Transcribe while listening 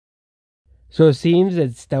So it seems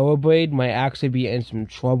that Stellar Blade might actually be in some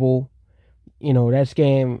trouble. That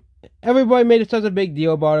game, everybody made such a big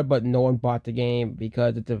deal about it, but no one bought the game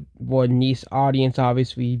because it's a more niche audience,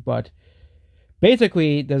 obviously. But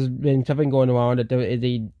basically, there's been something going around that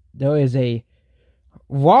there is a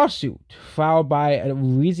lawsuit filed by a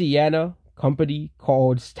Louisiana company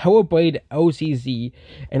called Stellar Blade LCC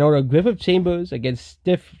and order Griffith Chambers against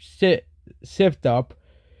Sift Up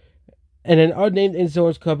and an unnamed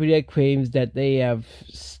insurance company that claims that they have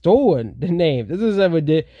stolen the name. This is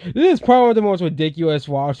probably one of the most ridiculous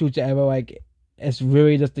lawsuits ever. Like, it's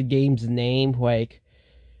really just the game's name. Like,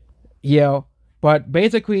 but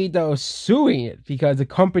basically they're suing it because the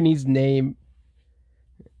company's name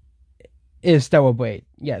is Stellar Blade.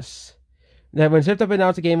 Yes. Now, when Sift Up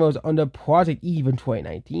announced the game was under Project Eve in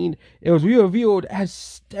 2019, it was revealed as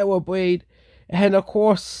Stellar Blade, and of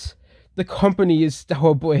course, the company is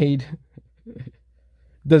Stellar Blade.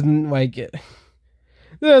 Doesn't like it.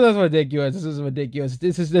 That's ridiculous. This is ridiculous.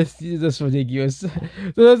 This is ridiculous. So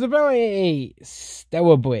there's apparently a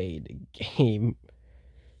Stellar Blade game.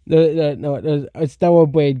 There's a Stellar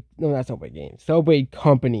Blade. No, not Stellar Blade game. Stellar Blade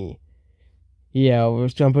company. Yeah,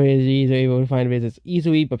 which company is easily able to find business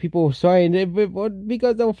easily, but people are sorry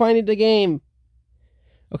because they'll find it the game.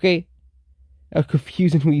 Okay, a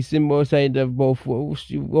confusingly similar side of both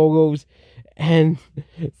logos, and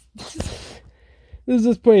this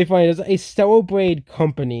is pretty funny. There's a Stellar Blade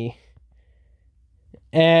company,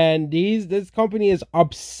 and this company is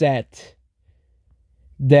upset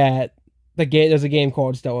that there's a game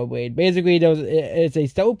called Stellar Blade. Basically, it's a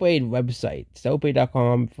Stellar Blade website,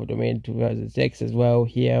 stellarblade.com for domain 2006 as well.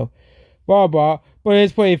 Here, blah blah. But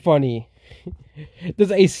it's pretty funny.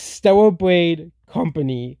 There's a Stellar Blade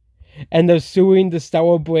company, and they're suing the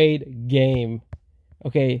Stellar Blade game.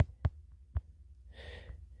 Okay.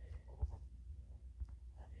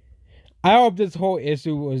 I hope this whole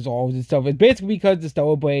issue resolves itself. It's basically because the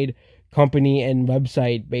Stellar Blade company and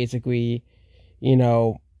website basically,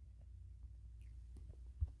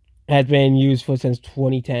 has been used since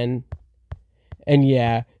 2010. And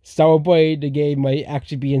yeah, Stellar Blade, the game, might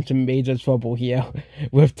actually be in some major trouble here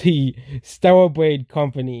with the Stellar Blade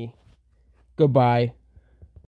company. Goodbye.